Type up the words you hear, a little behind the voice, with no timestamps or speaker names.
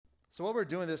So what we're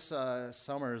doing this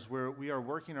summer is we are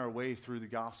working our way through the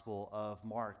Gospel of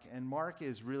Mark. And Mark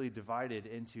is really divided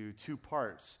into two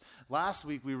parts. Last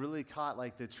week, we really caught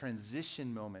like the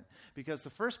transition moment because the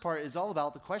first part is all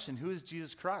about the question, who is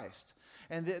Jesus Christ?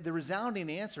 And the resounding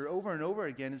answer over and over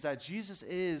again is that Jesus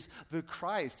is the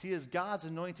Christ. He is God's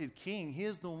anointed king. He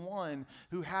is the one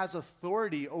who has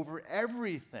authority over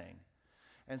everything.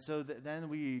 And so then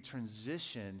we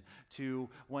transition to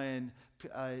when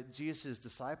Jesus'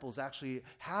 disciples actually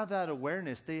have that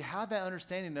awareness. They have that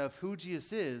understanding of who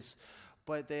Jesus is,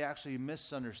 but they actually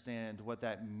misunderstand what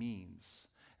that means.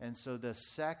 And so the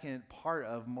second part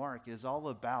of Mark is all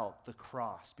about the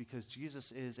cross, because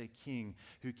Jesus is a king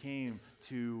who came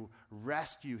to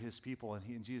rescue his people,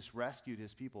 and Jesus rescued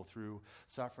his people through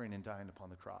suffering and dying upon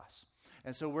the cross.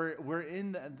 And so we're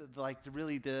in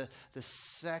the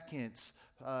second,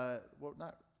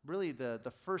 not really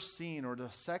the first scene or the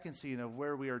second scene of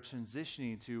where we are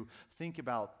transitioning to think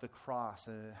about the cross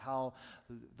and how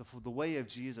the way of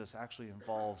Jesus actually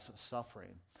involves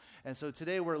suffering. And so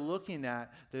today we're looking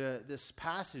at this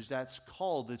passage that's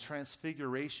called the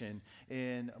Transfiguration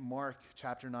in Mark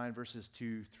chapter 9, verses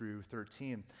 2 through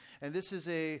 13. And this is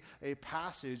a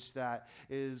passage that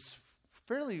is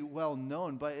fairly well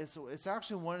known, but it's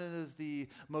actually one of the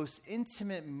most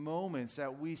intimate moments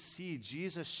that we see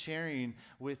Jesus sharing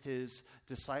with his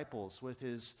disciples, with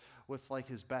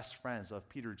his best friends of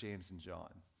Peter, James, and John.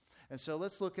 And so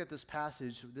let's look at this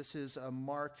passage. This is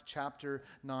Mark chapter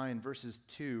 9, verses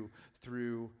 2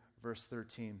 through verse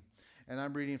 13. And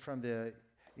I'm reading from the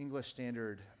English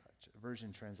Standard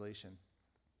Version translation.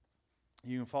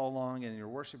 You can follow along, and your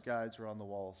worship guides are on the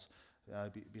walls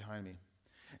behind me.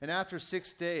 And after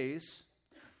 6 days,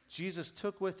 Jesus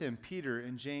took with him Peter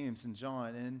and James and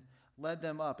John and led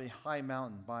them up a high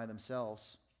mountain by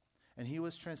themselves. And he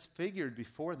was transfigured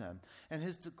before them, and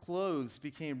his clothes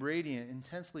became radiant,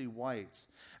 intensely white,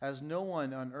 as no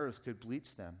one on earth could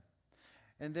bleach them.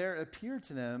 And there appeared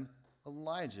to them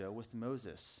Elijah with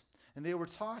Moses. And they were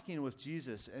talking with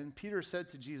Jesus. And Peter said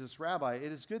to Jesus, "Rabbi,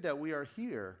 it is good that we are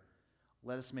here.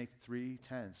 Let us make 3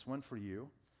 tents, one for you,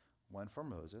 one for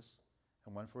Moses,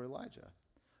 and one for Elijah."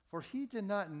 For he did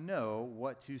not know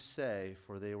what to say,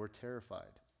 for they were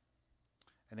terrified.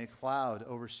 And a cloud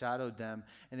overshadowed them,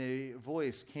 and a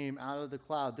voice came out of the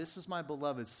cloud, "This is my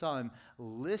beloved Son,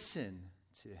 listen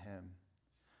to him."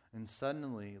 And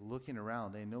suddenly, looking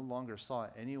around, they no longer saw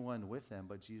anyone with them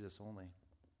but Jesus only.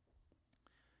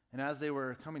 And as they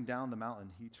were coming down the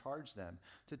mountain, he charged them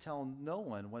to tell no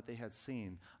one what they had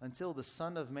seen until the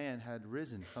Son of Man had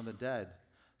risen from the dead.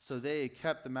 So they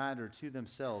kept the matter to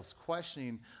themselves,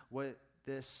 questioning what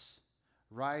this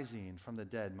rising from the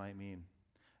dead might mean.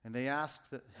 And they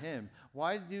asked him,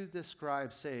 "Why do the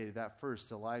scribes say that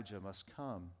first Elijah must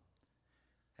come?"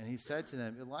 And he said to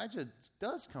them, "Elijah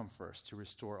does come first to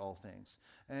restore all things,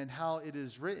 and how it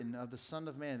is written of the Son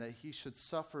of Man that he should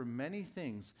suffer many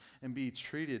things and be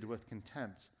treated with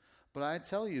contempt. But I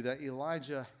tell you that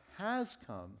Elijah has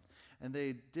come, and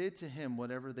they did to him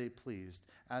whatever they pleased,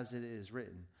 as it is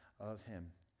written of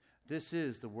him." This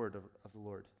is the word of the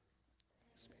Lord.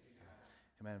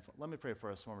 Amen. Let me pray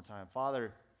for us one more time.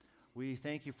 Father, we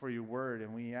thank you for your word,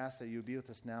 and we ask that you be with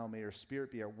us now. May your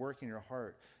spirit be at work in our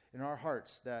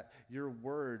hearts, that your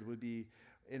word would be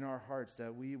in our hearts,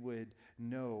 that we would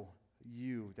know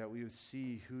you, that we would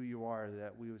see who you are,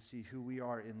 that we would see who we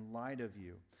are in light of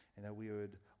you, and that we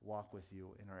would walk with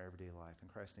you in our everyday life. In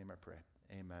Christ's name I pray.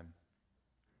 Amen.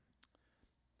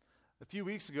 A few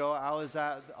weeks ago, I was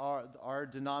at our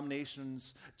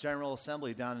denomination's General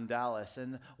Assembly down in Dallas,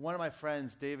 and one of my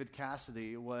friends, David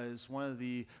Cassidy, was one of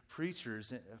the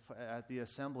preachers at the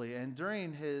assembly. And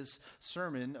during his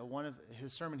sermon,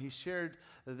 he shared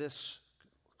this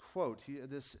quote.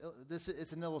 This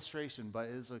it's an illustration, but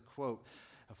it is a quote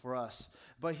for us.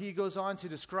 But he goes on to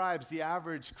describe the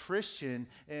average Christian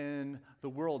in the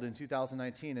world in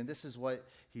 2019, and this is what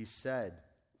he said.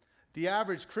 "The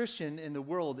average Christian in the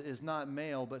world is not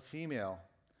male but female,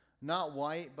 not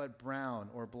white but brown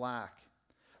or black,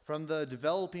 from the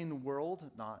developing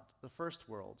world, not the first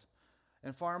world,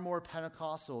 and far more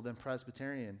Pentecostal than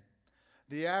Presbyterian.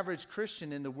 The average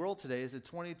Christian in the world today is a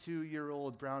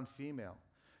 22-year-old brown female.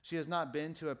 She has not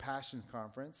been to a Passion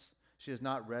Conference. She has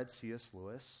not read C.S.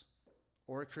 Lewis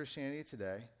or Christianity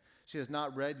Today. She has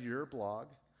not read your blog,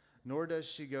 nor does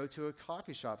she go to a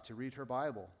coffee shop to read her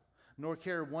Bible, nor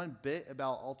care one bit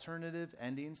about alternative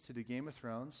endings to the Game of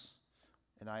Thrones,"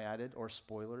 and I added, "or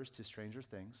spoilers to Stranger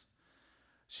Things.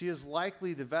 She is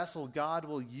likely the vessel God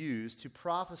will use to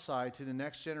prophesy to the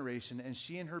next generation, and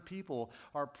she and her people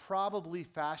are probably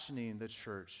fashioning the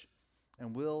church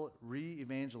and will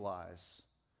re-evangelize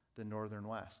the northern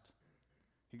west.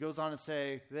 He goes on to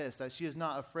say this, that she is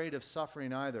not afraid of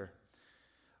suffering either.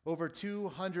 Over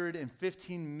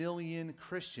 215 million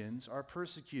Christians are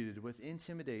persecuted with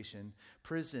intimidation,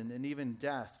 prison, and even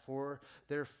death for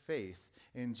their faith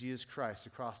in Jesus Christ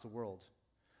across the world.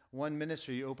 One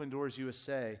ministry, Open Doors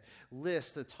USA,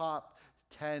 lists the top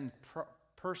 10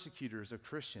 persecutors of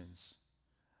Christians.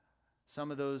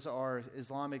 Some of those are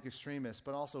Islamic extremists,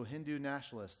 but also Hindu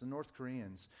nationalists, the North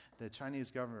Koreans, the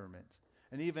Chinese government,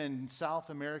 and even South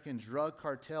American drug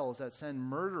cartels that send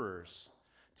murderers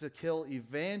to kill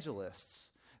evangelists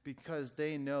because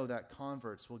they know that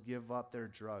converts will give up their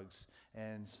drugs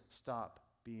and stop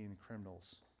being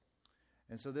criminals.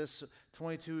 And so this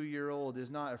 22-year-old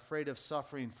is not afraid of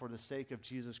suffering for the sake of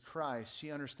Jesus Christ. She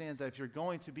understands that if you're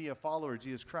going to be a follower of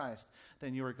Jesus Christ,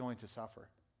 then you are going to suffer.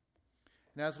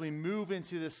 And as we move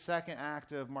into the second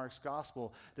act of Mark's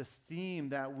gospel, the theme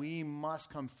that we must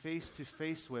come face to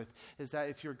face with is that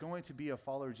if you're going to be a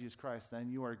follower of Jesus Christ, then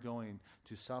you are going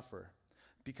to suffer.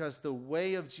 Because the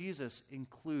way of Jesus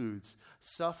includes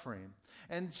suffering.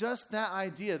 And just that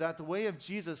idea that the way of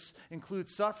Jesus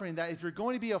includes suffering, that if you're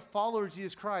going to be a follower of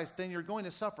Jesus Christ, then you're going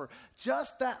to suffer,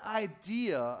 just that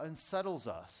idea unsettles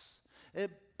us.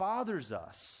 It bothers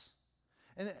us.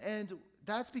 And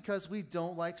that's because we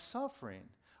don't like suffering.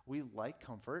 We like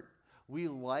comfort. We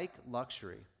like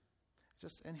luxury.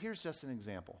 And here's just an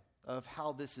example of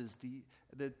how this is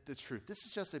the truth. This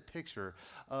is just a picture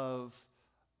of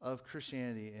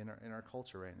Christianity in our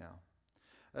culture right now.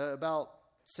 About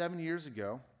 2 years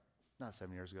ago,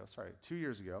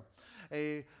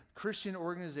 a Christian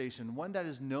organization, one that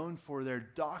is known for their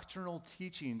doctrinal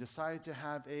teaching, decided to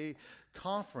have a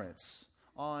conference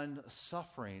on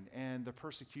suffering and the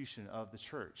persecution of the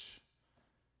church.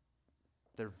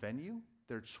 Their venue,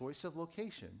 their choice of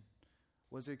location,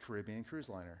 was a Caribbean cruise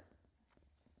liner.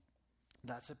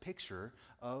 That's a picture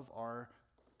of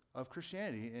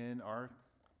Christianity in our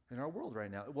world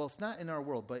right now. Well, it's not in our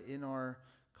world, but in our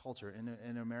culture,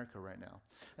 in America right now.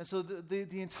 And so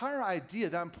the entire idea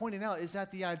that I'm pointing out is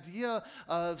that the idea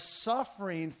of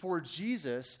suffering for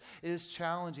Jesus is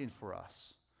challenging for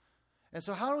us. And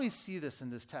so how do we see this in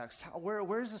this text?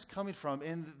 Where is this coming from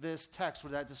in this text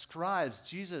where that describes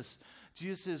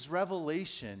Jesus'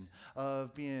 revelation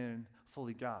of being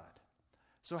fully God?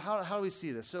 So how do we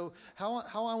see this? So how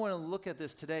I want to look at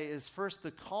this today is first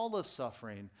the call of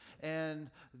suffering and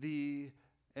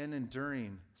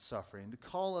enduring suffering. The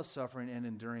call of suffering and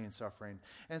enduring suffering.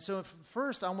 And so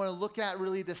first I want to look at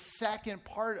really the second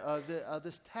part of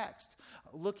this text,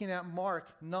 looking at Mark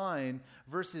 9,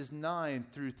 verses 9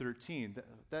 through 13.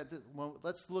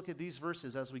 Let's look at these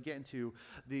verses as we get into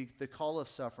the call of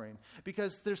suffering.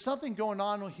 Because there's something going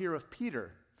on here with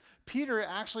Peter. Peter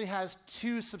actually has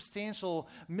two substantial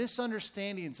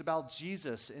misunderstandings about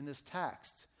Jesus in this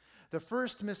text. The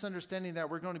first misunderstanding that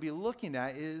we're going to be looking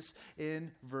at is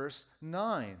in verse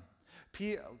 9.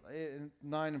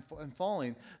 9 and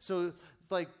following. So,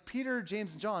 like Peter,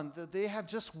 James, and John, they have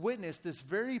just witnessed this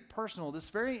very personal, this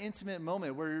very intimate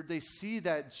moment where they see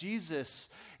that Jesus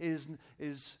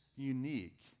is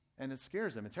unique. And it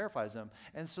scares them, it terrifies them.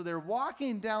 And so they're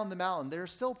walking down the mountain, they're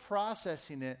still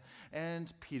processing it,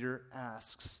 and Peter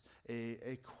asks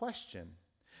a question.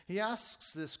 He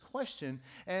asks this question,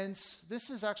 and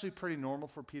this is actually pretty normal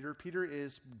for Peter. Peter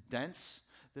is dense.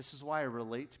 This is why I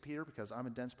relate to Peter, because I'm a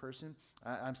dense person.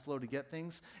 I'm slow to get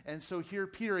things. And so here,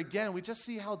 Peter, again, we just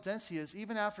see how dense he is,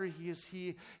 even after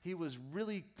he was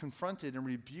really confronted and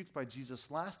rebuked by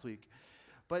Jesus last week.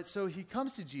 But so he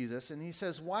comes to Jesus and he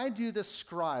says, why do the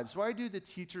scribes, why do the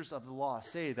teachers of the law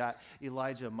say that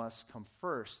Elijah must come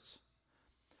first?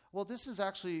 Well, this is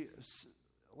actually,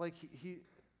 like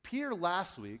Peter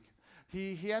last week,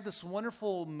 he had this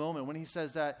wonderful moment when he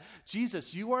says that,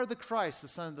 Jesus, you are the Christ, the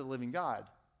Son of the living God.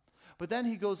 But then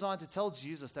he goes on to tell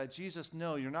Jesus that, Jesus,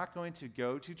 no, you're not going to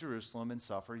go to Jerusalem and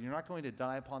suffer. You're not going to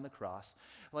die upon the cross.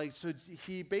 So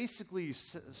he basically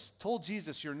told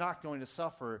Jesus, you're not going to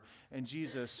suffer, and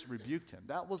Jesus rebuked him.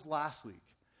 That was last week.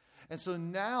 And so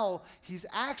now he's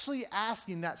actually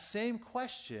asking that same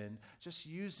question, just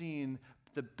using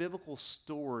the biblical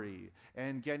story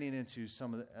and getting into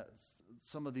some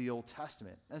of the Old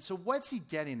Testament. And so what's he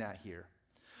getting at here?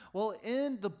 Well,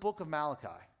 in the book of Malachi,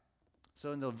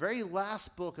 so in the very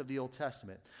last book of the Old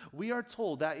Testament, we are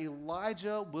told that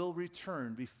Elijah will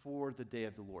return before the day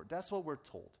of the Lord. That's what we're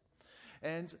told.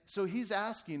 And so he's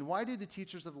asking, why did the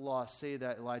teachers of the law say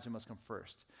that Elijah must come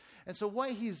first? And so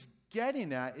what he's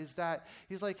getting at is that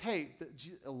he's like, hey,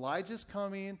 Elijah's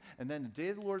coming, and then the day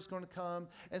of the Lord is going to come.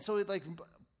 And so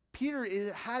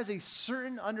Peter has a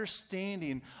certain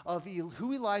understanding of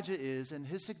who Elijah is and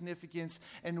his significance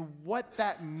and what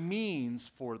that means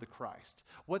for the Christ,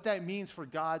 what that means for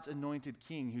God's anointed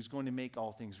king who's going to make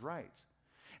all things right.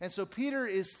 And so Peter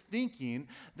is thinking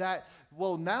that,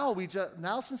 well, now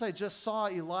since I just saw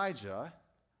Elijah,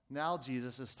 now,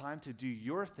 Jesus, it's time to do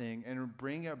your thing and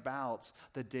bring about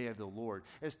the day of the Lord.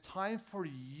 It's time for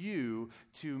you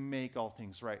to make all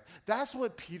things right. That's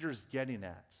what Peter's getting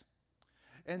at.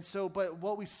 And so, but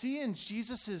what we see in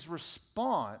Jesus'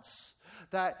 response,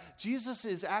 that Jesus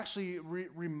is actually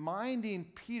reminding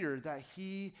Peter that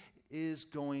he is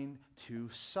going to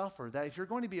suffer. That if you're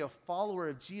going to be a follower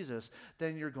of Jesus,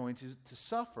 then you're going to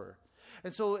suffer.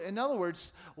 And so, in other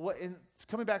words,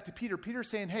 coming back to Peter, Peter's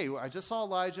saying, hey, I just saw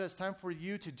Elijah. It's time for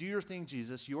you to do your thing,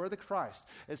 Jesus. You are the Christ.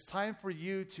 It's time for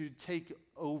you to take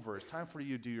over. It's time for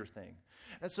you to do your thing.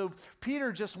 And so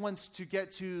Peter just wants to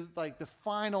get to like the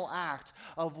final act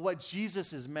of what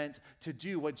Jesus is meant to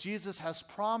do, what Jesus has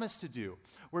promised to do,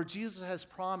 where Jesus has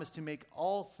promised to make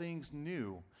all things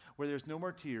new, where there's no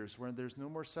more tears, where there's no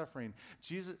more suffering.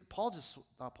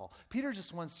 Peter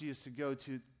just wants Jesus to go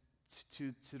to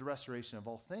the restoration of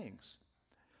all things.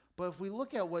 But if we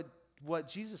look at what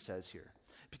Jesus says here,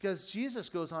 because Jesus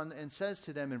goes on and says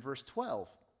to them in verse 12,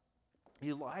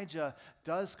 Elijah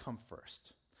does come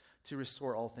first to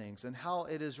restore all things, and how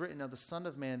it is written of the Son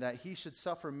of Man that he should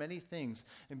suffer many things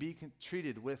and be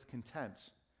treated with contempt.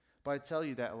 But I tell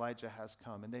you that Elijah has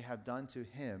come, and they have done to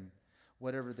him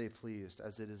whatever they pleased,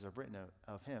 as it is written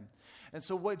of him. And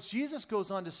so what Jesus goes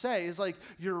on to say is like,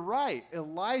 you're right,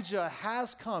 Elijah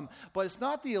has come, but it's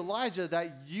not the Elijah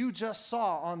that you just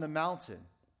saw on the mountain.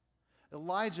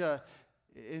 Elijah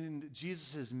in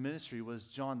Jesus' ministry was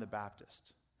John the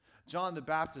Baptist. John the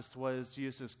Baptist was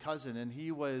Jesus' cousin, and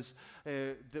he was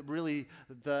really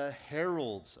the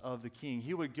herald of the king.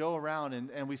 He would go around,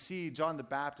 and we see John the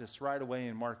Baptist right away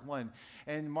in Mark 1.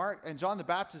 And John the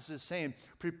Baptist is saying,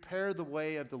 prepare the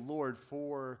way of the Lord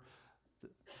for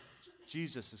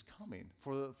Jesus is coming,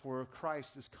 for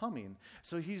Christ is coming.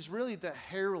 So he's really the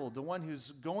herald, the one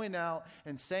who's going out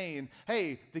and saying,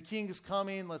 hey, the king is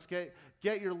coming, let's get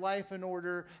your life in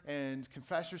order and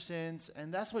confess your sins.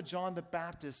 And that's what John the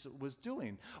Baptist was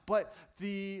doing. But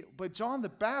John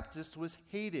the Baptist was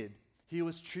hated. He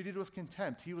was treated with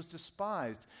contempt. He was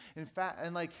despised. In fact,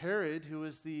 and like Herod, who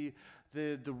was the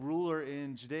ruler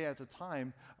in Judea at the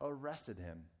time, arrested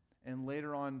him and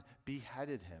later on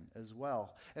beheaded him as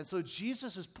well. And so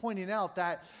Jesus is pointing out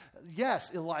that,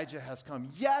 yes, Elijah has come.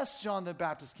 Yes, John the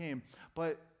Baptist came.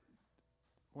 But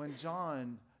when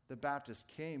John the Baptist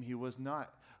came, he was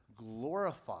not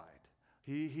glorified.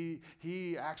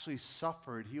 He actually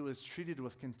suffered. He was treated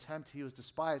with contempt. He was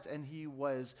despised, and he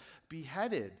was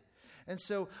beheaded. And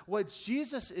so what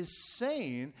Jesus is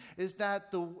saying is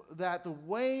that the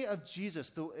way of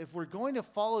Jesus, if we're going to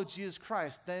follow Jesus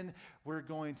Christ, then we're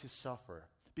going to suffer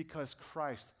because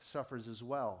Christ suffers as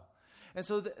well. And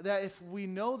so that if we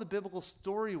know the biblical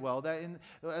story well, that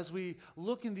as we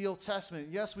look in the Old Testament,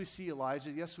 yes, we see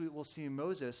Elijah, yes, we will see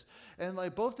Moses. And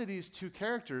like both of these two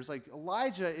characters, like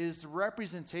Elijah is the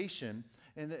representation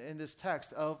in this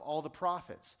text of all the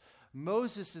prophets.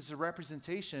 Moses is a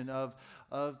representation of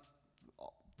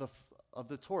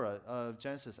the Torah, of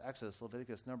Genesis, Exodus,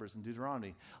 Leviticus, Numbers, and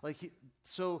Deuteronomy.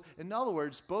 So in other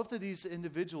words, both of these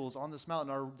individuals on this mountain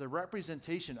are the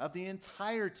representation of the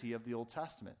entirety of the Old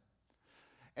Testament.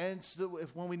 And so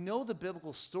when we know the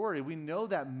biblical story, we know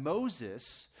that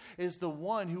Moses is the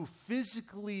one who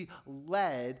physically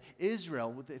led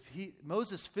Israel.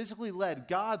 Moses physically led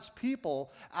God's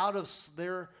people out of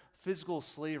their physical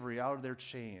slavery, out of their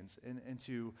chains,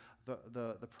 into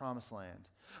the promised land.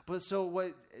 But so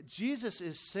what Jesus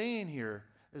is saying here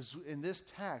is in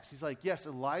this text, he's like, yes,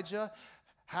 Elijah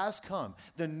has come.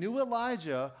 The new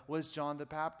Elijah was John the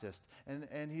Baptist.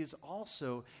 And he's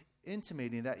also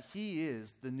intimating that he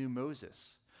is the new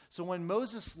Moses. So when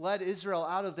Moses led Israel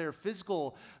out of their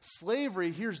physical slavery,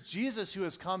 here's Jesus who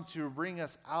has come to bring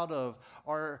us out of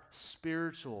our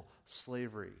spiritual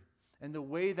slavery. And the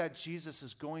way that Jesus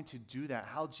is going to do that,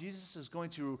 how Jesus is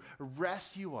going to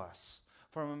rescue us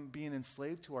from being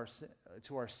enslaved to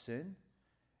our sin,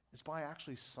 is by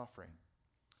actually suffering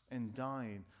and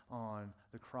dying on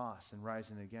the cross and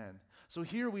rising again. So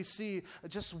here we see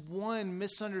just one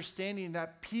misunderstanding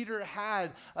that Peter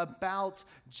had about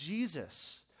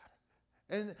Jesus.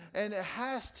 And it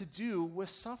has to do with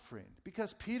suffering.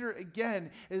 Because Peter,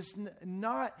 again, is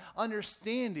not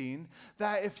understanding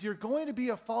that if you're going to be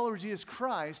a follower of Jesus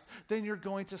Christ, then you're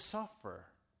going to suffer.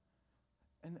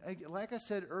 And like I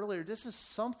said earlier, this is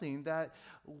something that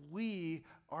we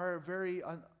are very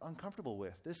uncomfortable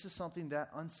with. This is something that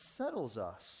unsettles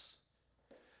us.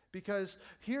 Because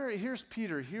here's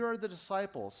Peter, here are the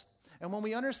disciples. And when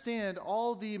we understand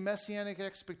all the messianic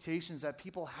expectations that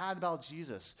people had about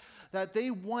Jesus, that they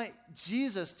want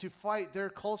Jesus to fight their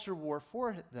culture war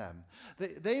for them.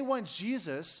 They want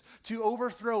Jesus to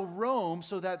overthrow Rome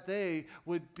so that they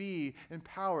would be in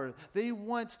power. They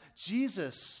want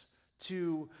Jesus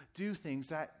to do things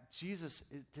that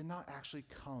Jesus did not actually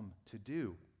come to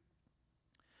do.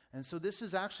 And so this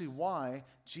is actually why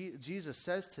Jesus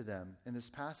says to them in this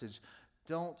passage,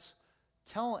 don't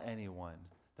tell anyone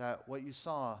that what you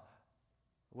saw,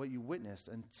 what you witnessed,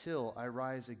 until I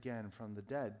rise again from the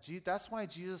dead. That's why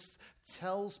Jesus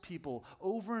tells people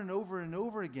over and over and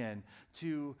over again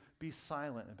to be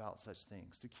silent about such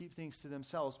things, to keep things to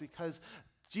themselves, because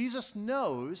Jesus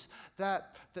knows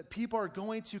that people are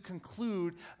going to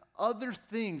conclude other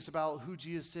things about who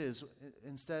Jesus is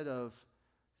instead of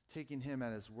taking him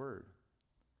at his word.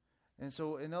 And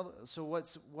so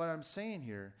what I'm saying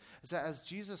here is that as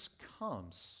Jesus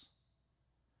comes,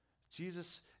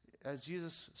 as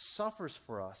Jesus suffers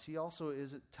for us, he also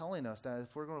is telling us that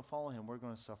if we're going to follow him, we're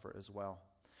going to suffer as well.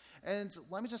 And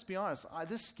let me just be honest,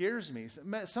 this scares me.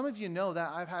 Some of you know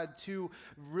that I've had 2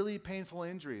 really painful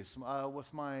injuries.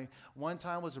 With my one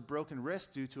time was a broken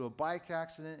wrist due to a bike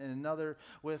accident, and another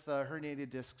with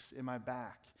herniated discs in my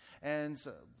back. And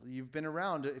you've been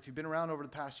around, if you've been around over the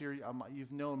past year,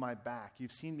 you've known my back.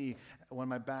 You've seen me when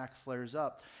my back flares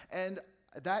up. And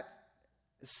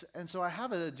so I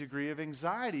have a degree of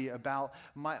anxiety about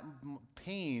my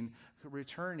pain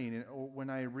returning when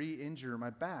I re-injure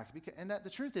my back. And the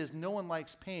truth is, no one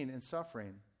likes pain and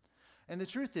suffering. And the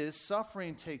truth is,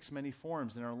 suffering takes many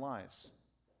forms in our lives.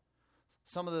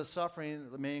 Some of the suffering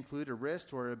may include a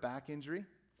wrist or a back injury.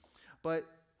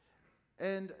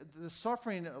 And the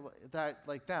suffering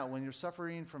like that, when you're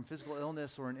suffering from physical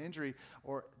illness or an injury,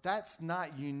 or that's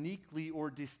not uniquely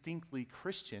or distinctly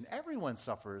Christian. Everyone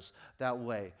suffers that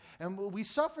way. And we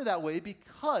suffer that way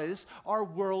because our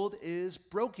world is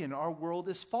broken. Our world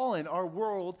is fallen. Our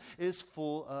world is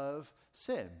full of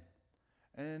sin.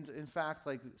 And in fact,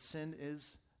 sin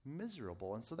is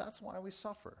miserable. And so that's why we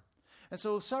suffer. And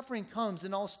so suffering comes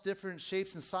in all different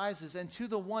shapes and sizes, and to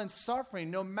the one suffering,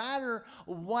 no matter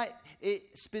what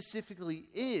it specifically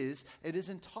is, it is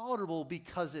intolerable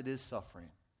because it is suffering.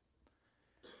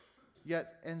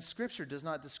 Yet, and Scripture does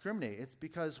not discriminate. It's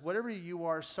because whatever you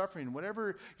are suffering,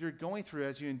 whatever you're going through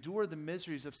as you endure the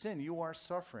miseries of sin, you are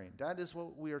suffering. That is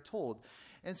what we are told.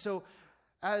 And so,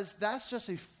 as that's just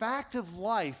a fact of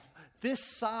life, this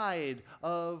side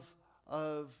of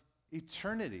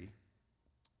eternity,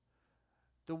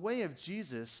 the way of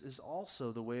Jesus is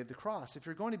also the way of the cross. If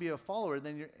you're going to be a follower,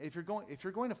 then if you're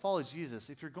going to follow Jesus,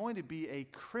 if you're going to be a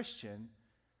Christian,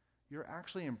 you're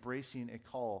actually embracing a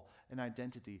call, an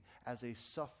identity as a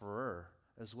sufferer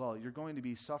as well. You're going to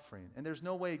be suffering, and there's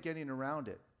no way of getting around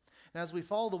it. And as we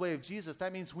follow the way of Jesus,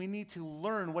 that means we need to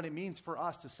learn what it means for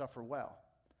us to suffer well.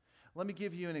 Let me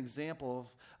give you an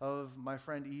example of my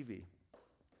friend Evie.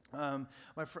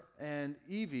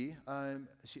 Evie,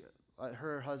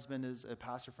 her husband is a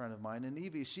pastor friend of mine, and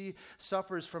Evie, she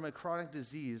suffers from a chronic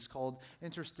disease called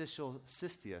interstitial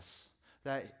cystitis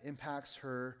that impacts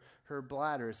her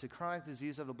bladder. It's a chronic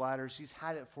disease of the bladder. She's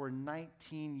had it for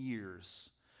 19 years.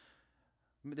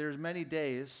 There are many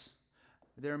days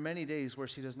where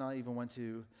she does not even want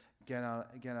to get out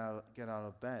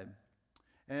of bed.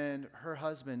 And her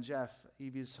husband, Jeff,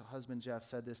 Evie's husband, Jeff,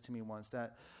 said this to me once,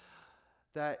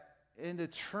 that in the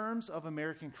terms of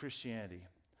American Christianity,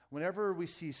 whenever we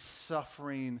see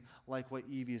suffering like what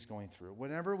Evie is going through,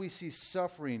 whenever we see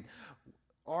suffering,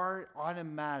 our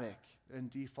automatic and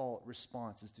default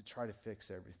response is to try to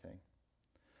fix everything.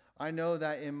 I know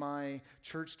that in my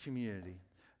church community,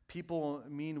 people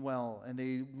mean well and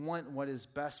they want what is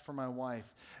best for my wife,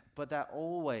 but that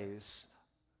always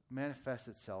manifests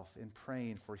itself in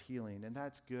praying for healing. And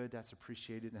that's good, that's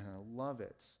appreciated, and I love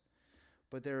it.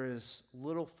 But there is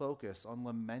little focus on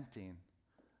lamenting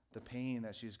the pain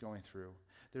that she's going through.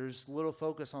 There's little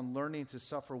focus on learning to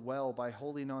suffer well by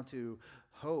holding on to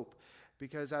hope.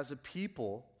 Because as a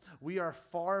people, we are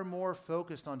far more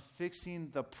focused on fixing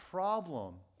the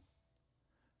problem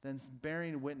than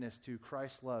bearing witness to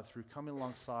Christ's love through coming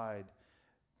alongside,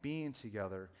 being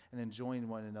together, and enjoying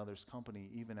one another's company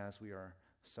even as we are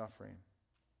suffering.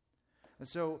 And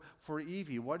so for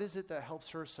Evie, what is it that helps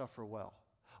her suffer well?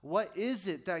 What is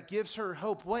it that gives her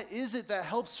hope? What is it that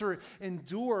helps her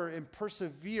endure and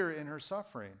persevere in her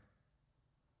suffering?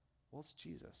 Well, it's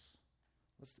Jesus.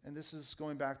 And this is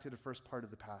going back to the first part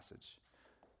of the passage,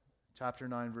 chapter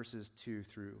 9, verses 2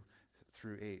 through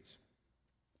 8.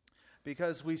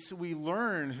 because we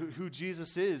learn who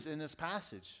Jesus is in this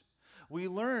passage. We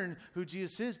learn who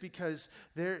Jesus is because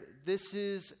this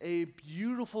is a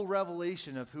beautiful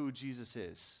revelation of who Jesus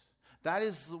is. That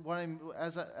is what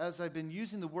as I've been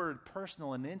using the word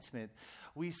personal and intimate,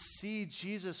 we see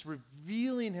Jesus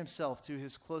revealing himself to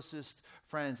his closest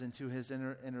friends and to his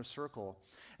inner circle.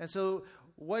 And so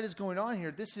what is going on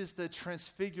here? This is the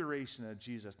transfiguration of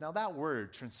Jesus. Now that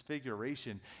word,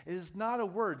 transfiguration, is not a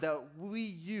word that we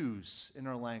use in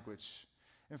our language.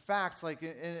 In fact,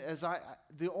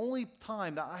 the only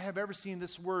time that I have ever seen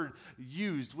this word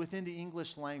used within the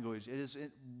English language, it is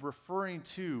referring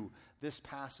to this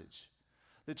passage.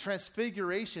 The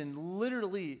transfiguration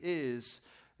literally is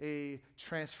a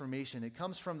transformation. It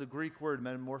comes from the Greek word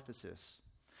metamorphosis.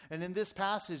 And in this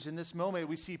passage, in this moment,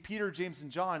 we see Peter, James,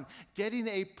 and John getting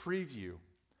a preview.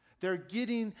 They're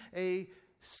getting a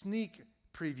sneak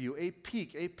preview, a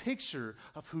peek, a picture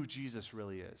of who Jesus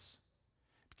really is.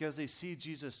 Because they see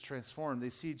Jesus transformed, they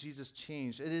see Jesus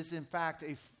changed. It is, in fact,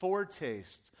 a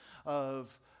foretaste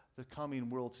of the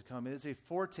coming world to come. It is a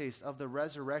foretaste of the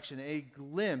resurrection, a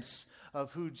glimpse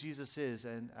of who Jesus is,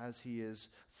 and as he is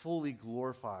fully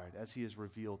glorified, as he is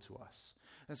revealed to us.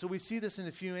 And so we see this in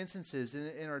a few instances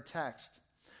in our text.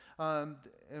 In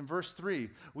verse 3,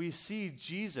 we see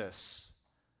Jesus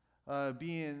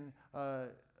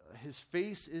his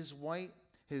face is white,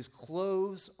 his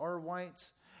clothes are white,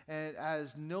 and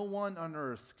as no one on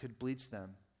earth could bleach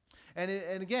them. And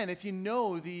again, if you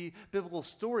know the biblical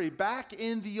story, back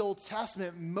in the Old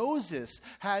Testament, Moses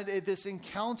had this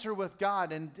encounter with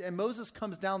God, and Moses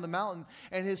comes down the mountain,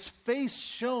 and his face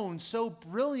shone so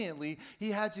brilliantly,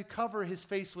 he had to cover his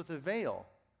face with a veil.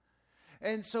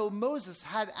 And so Moses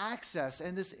had access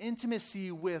and this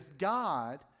intimacy with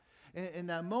God in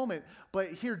that moment.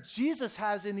 But here, Jesus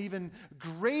has an even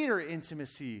greater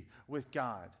intimacy with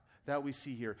God that we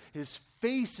see here. His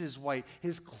face is white,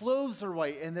 his clothes are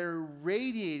white, and they're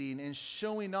radiating and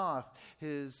showing off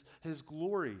his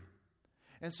glory.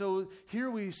 And so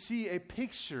here we see a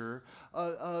picture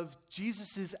of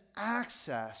Jesus'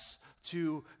 access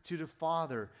to the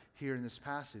Father here in this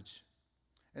passage.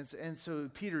 And so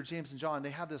Peter, James, and John,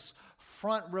 they have this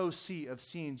front row seat of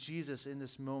seeing Jesus in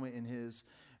this moment in his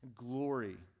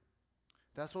glory.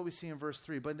 That's what we see in verse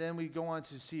 3. But then we go on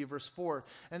to see verse 4.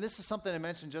 And this is something I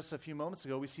mentioned just a few moments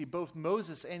ago. We see both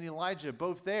Moses and Elijah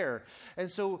both there.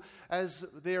 And so as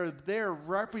they're there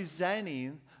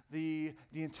representing the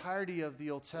entirety of the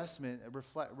Old Testament,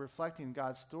 reflecting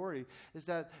God's story, is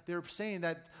that they're saying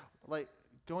that, like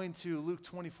going to Luke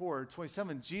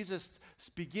 24:27, Jesus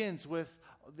begins with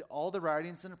all the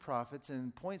writings and the prophets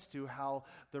and points to how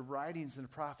the writings and the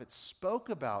prophets spoke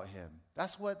about him.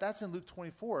 That's in Luke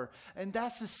 24. And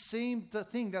that's the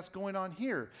thing that's going on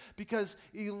here, because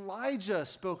Elijah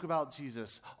spoke about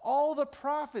Jesus. All the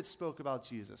prophets spoke about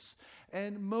Jesus.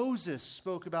 And Moses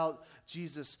spoke about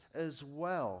Jesus as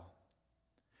well.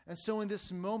 And so in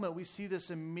this moment, we see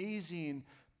this amazing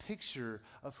picture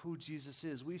of who Jesus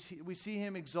is. We see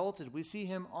him exalted. We see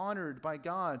him honored by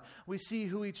God. We see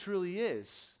who he truly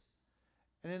is.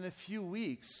 And in a few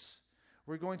weeks,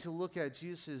 we're going to look at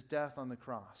Jesus' death on the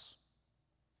cross.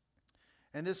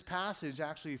 And this passage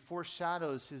actually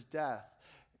foreshadows his death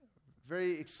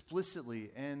very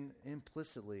explicitly and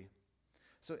implicitly.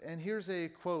 And here's a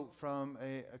quote from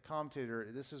a commentator.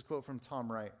 This is a quote from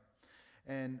Tom Wright,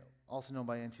 and also known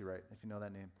by N.T. Wright, if you know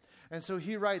that name. And so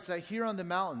he writes that here on the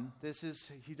mountain,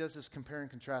 he does this compare and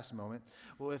contrast moment.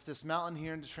 Well, if this mountain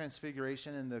here in the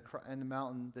transfiguration and the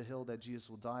mountain, the hill that Jesus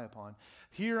will die upon,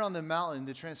 here on the mountain,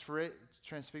 the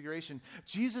transfiguration,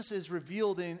 Jesus is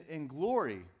revealed in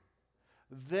glory.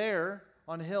 There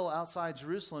on a hill outside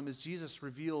Jerusalem is Jesus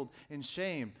revealed in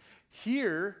shame.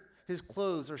 Here, his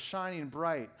clothes are shining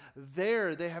bright.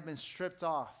 There, they have been stripped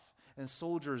off, and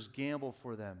soldiers gamble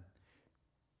for them.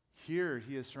 Here,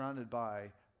 he is surrounded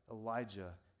by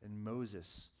Elijah and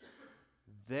Moses.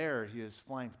 There, he is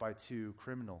flanked by two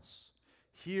criminals.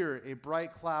 Here, a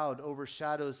bright cloud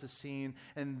overshadows the scene,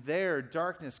 and there,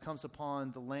 darkness comes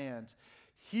upon the land.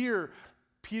 Here,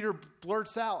 Peter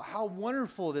blurts out how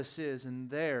wonderful this is, and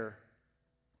there,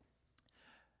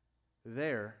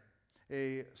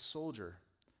 a soldier.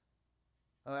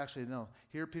 Oh, actually, no.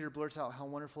 Here, Peter blurts out how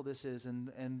wonderful this is,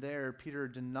 and there, Peter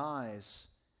denies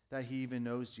that he even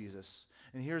knows Jesus.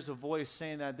 And here's a voice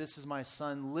saying that this is my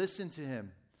son, listen to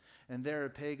him. And there a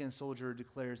pagan soldier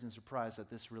declares in surprise that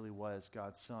this really was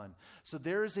God's son. So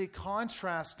there is a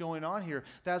contrast going on here,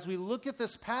 that as we look at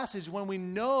this passage, when we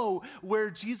know where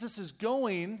Jesus is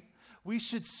going, we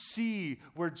should see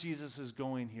where Jesus is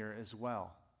going here as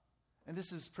well. And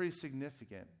this is pretty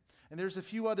significant. And there's a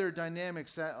few other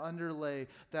dynamics that underlay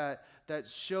that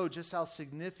show just how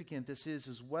significant this is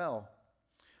as well.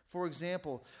 For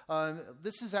example,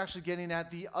 this is actually getting at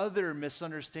the other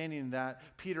misunderstanding that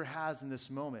Peter has in this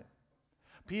moment.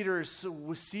 Peter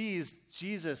sees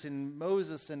Jesus and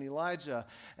Moses and Elijah,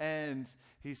 and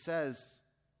he says,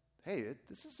 hey,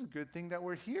 this is a good thing that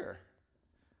we're here.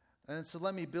 And so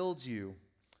let me build you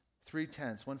 3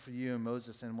 tents, one for you and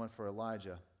Moses and one for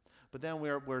Elijah. But then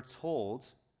we're told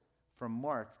from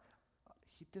Mark,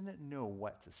 he didn't know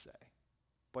what to say,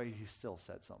 but he still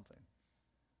said something.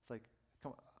 It's like,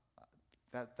 come on,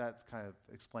 that kind of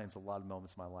explains a lot of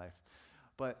moments in my life.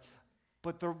 But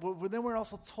then we're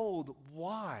also told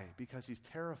why, because he's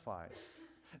terrified.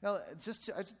 Now,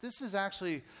 this is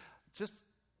actually just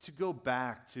to go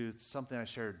back to something I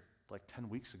shared like 10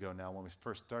 weeks ago now when we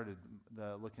first started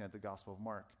looking at the Gospel of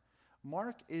Mark.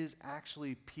 Mark is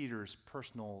actually Peter's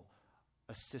personal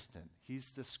assistant.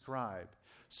 He's the scribe.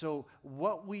 So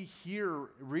what we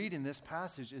read in this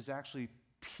passage is actually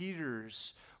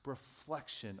Peter's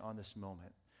reflection on this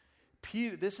moment.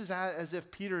 This is as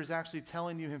if Peter is actually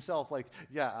telling you himself, like,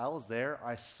 yeah, I was there,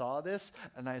 I saw this,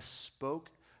 and I spoke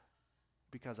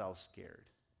because I was scared.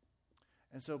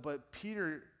 And so, but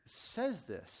Peter says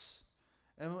this,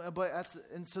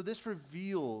 and so this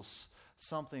reveals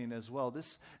something as well.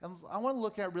 And I want to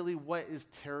look at really what is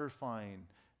terrifying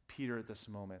Peter at this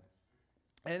moment.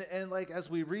 And like as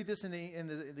we read this in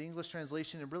the English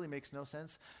translation, it really makes no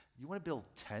sense. You want to build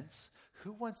tents?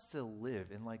 Who wants to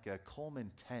live in like a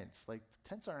Coleman tent? Like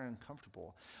tents are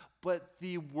uncomfortable. But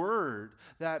the word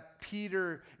that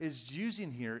Peter is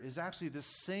using here is actually the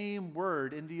same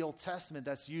word in the Old Testament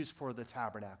that's used for the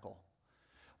tabernacle.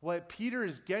 What Peter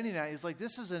is getting at is like,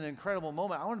 this is an incredible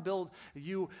moment. I want to build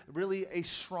you really a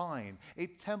shrine, a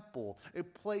temple, a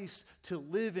place to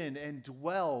live in and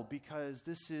dwell, because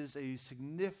this is a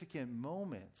significant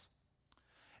moment.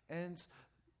 And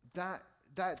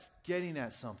that's getting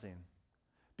at something.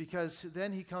 Because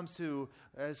then he comes to,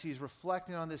 as he's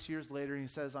reflecting on this years later, he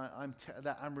says, I'm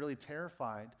really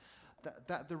terrified.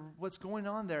 What's going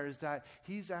on there is that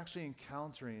he's actually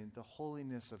encountering the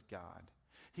holiness of God.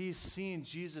 He's seeing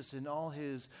Jesus in all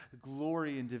his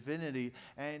glory and divinity,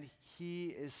 and he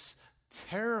is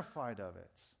terrified of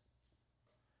it.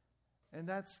 And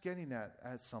that's getting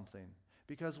at something.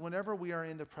 Because whenever we are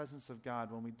in the presence of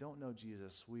God, when we don't know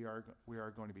Jesus, we are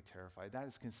going to be terrified. That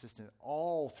is consistent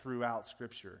all throughout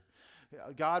Scripture.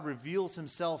 God reveals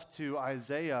himself to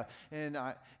Isaiah in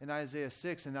Isaiah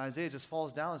 6, and Isaiah just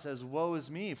falls down and says, "Woe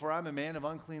is me, for I'm a man of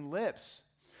unclean lips."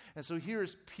 And so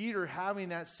here's Peter having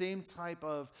that same type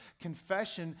of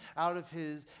confession out of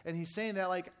his, and he's saying that,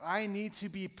 like, I need to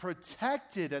be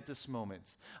protected at this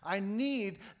moment. I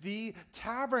need the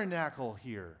tabernacle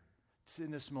here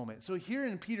in this moment. So here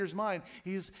in Peter's mind,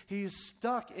 he's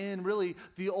stuck in really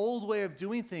the old way of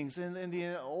doing things in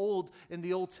the Old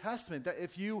Testament. That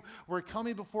if you were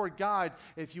coming before God,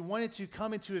 if you wanted to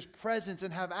come into his presence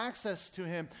and have access to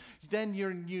him, then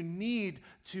you need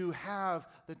to have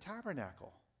the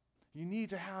tabernacle. You need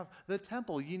to have the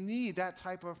temple. You need that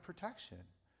type of protection.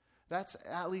 That's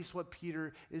at least what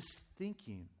Peter is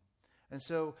thinking. And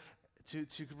so to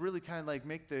really kind of like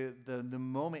make the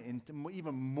moment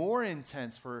even more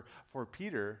intense for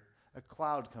Peter, a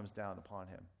cloud comes down upon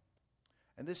him.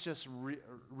 And this just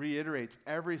reiterates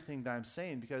everything that I'm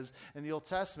saying, because in the Old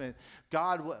Testament,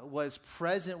 God was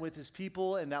present with his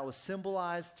people, and that was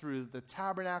symbolized through the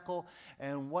tabernacle.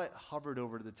 And what hovered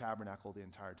over the tabernacle the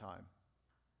entire time?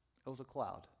 It was a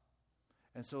cloud.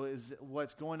 And so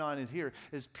what's going on in here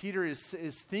is Peter is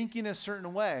thinking a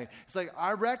certain way. It's like,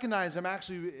 I recognize I'm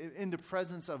actually in the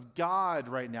presence of God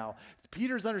right now.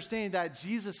 Peter's understanding that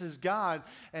Jesus is God.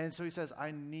 And so he says,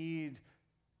 I need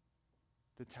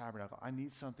the tabernacle. I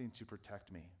need something to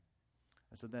protect me.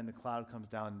 And so then the cloud comes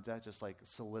down, and that just like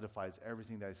solidifies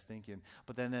everything that he's thinking.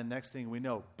 But then the next thing we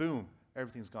know, boom,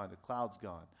 everything's gone. The cloud's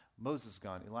gone. Moses is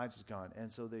gone. Elijah's gone.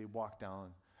 And so they walk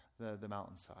down the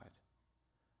mountainside.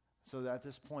 So at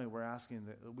this point,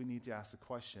 we need to ask the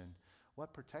question,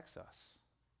 what protects us?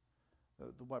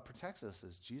 What protects us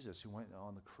is Jesus, who went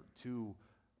to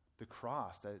the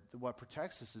cross. What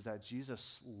protects us is that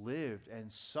Jesus lived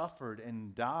and suffered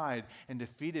and died and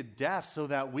defeated death so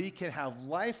that we can have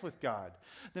life with God.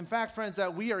 In fact, friends,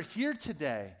 that we are here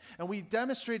today, and we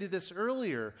demonstrated this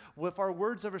earlier with our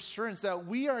words of assurance, that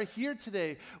we are here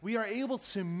today. We are able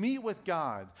to meet with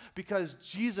God because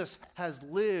Jesus has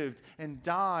lived and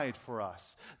died for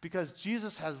us. Because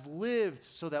Jesus has lived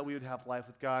so that we would have life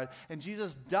with God, and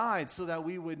Jesus died so that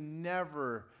we would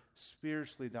never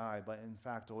spiritually die, but in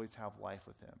fact always have life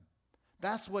with him.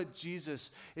 That's what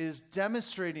Jesus is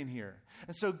demonstrating here.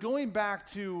 And so going back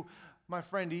to my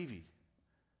friend Evie,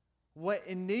 what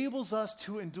enables us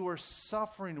to endure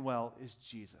suffering well is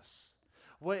Jesus.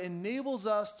 What enables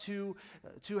us to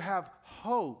have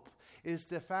hope is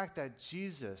the fact that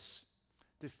Jesus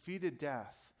defeated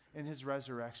death in his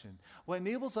resurrection. What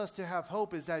enables us to have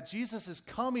hope is that Jesus is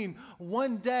coming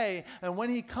one day, and when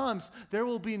he comes, there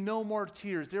will be no more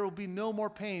tears, there will be no more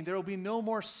pain, there will be no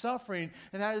more suffering,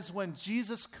 and that is when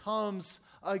Jesus comes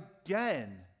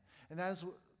again. And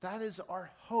that is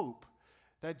our hope,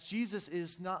 that Jesus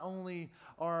is not only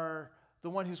the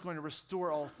one who's going to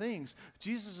restore all things.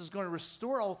 Jesus is going to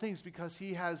restore all things because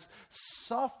he has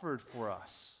suffered for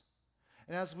us.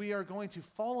 And as we are going to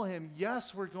follow him,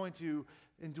 yes, we're going to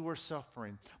endure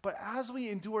suffering. But as we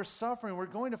endure suffering, we're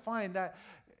going to find that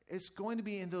it's going to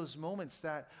be in those moments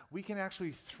that we can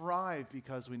actually thrive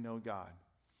because we know God.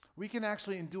 We can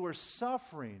actually endure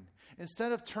suffering.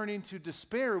 Instead of turning to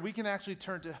despair, we can actually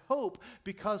turn to hope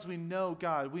because we know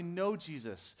God. We know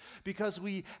Jesus. Because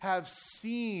we have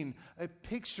seen a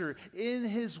picture in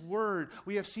his word.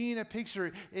 We have seen a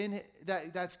picture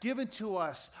that's given to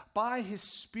us by his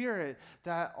Spirit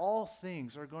that all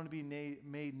things are going to be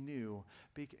made new.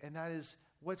 And that is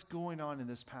what's going on in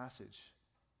this passage.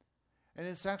 And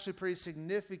it's actually pretty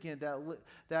significant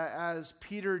that as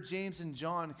Peter, James, and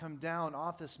John come down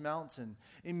off this mountain,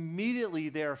 immediately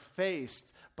they're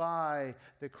faced by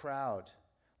the crowd.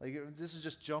 Like, this is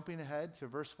just jumping ahead to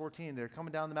verse 14. They're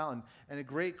coming down the mountain, and a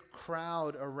great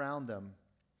crowd around them.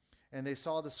 And they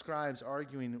saw the scribes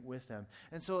arguing with them.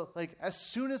 And so, as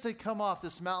soon as they come off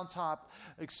this mountaintop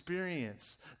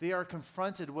experience, they are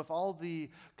confronted with all the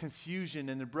confusion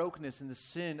and the brokenness and the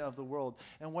sin of the world.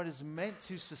 And what is meant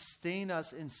to sustain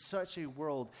us in such a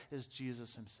world is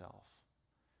Jesus himself.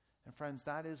 And friends,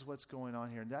 that is what's going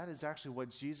on here. And that is actually what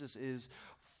Jesus is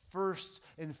first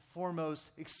and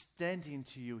foremost extending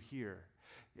to you here.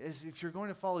 If you're going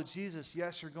to follow Jesus,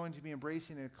 yes, you're going to be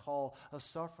embracing a call of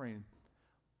suffering.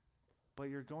 But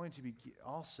you're going to be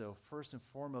also, first and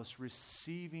foremost,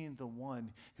 receiving the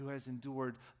one who has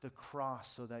endured the cross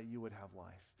so that you would have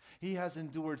life. He has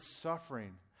endured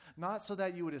suffering, not so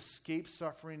that you would escape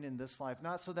suffering in this life,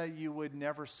 not so that you would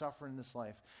never suffer in this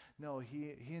life. No,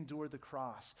 he endured the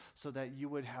cross so that you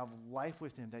would have life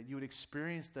with him, that you would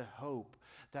experience the hope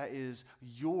that is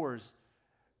yours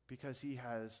because he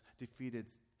has defeated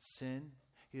sin.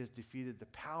 He has defeated the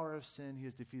power of sin. He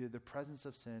has defeated the presence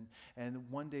of sin. And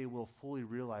one day we'll fully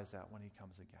realize that when he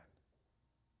comes again.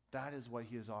 That is what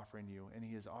he is offering you. And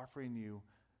he is offering you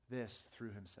this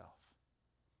through himself.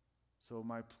 So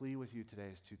my plea with you today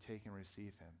is to take and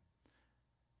receive him.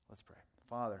 Let's pray.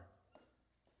 Father,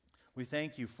 we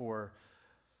thank you for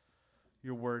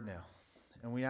your word now. And we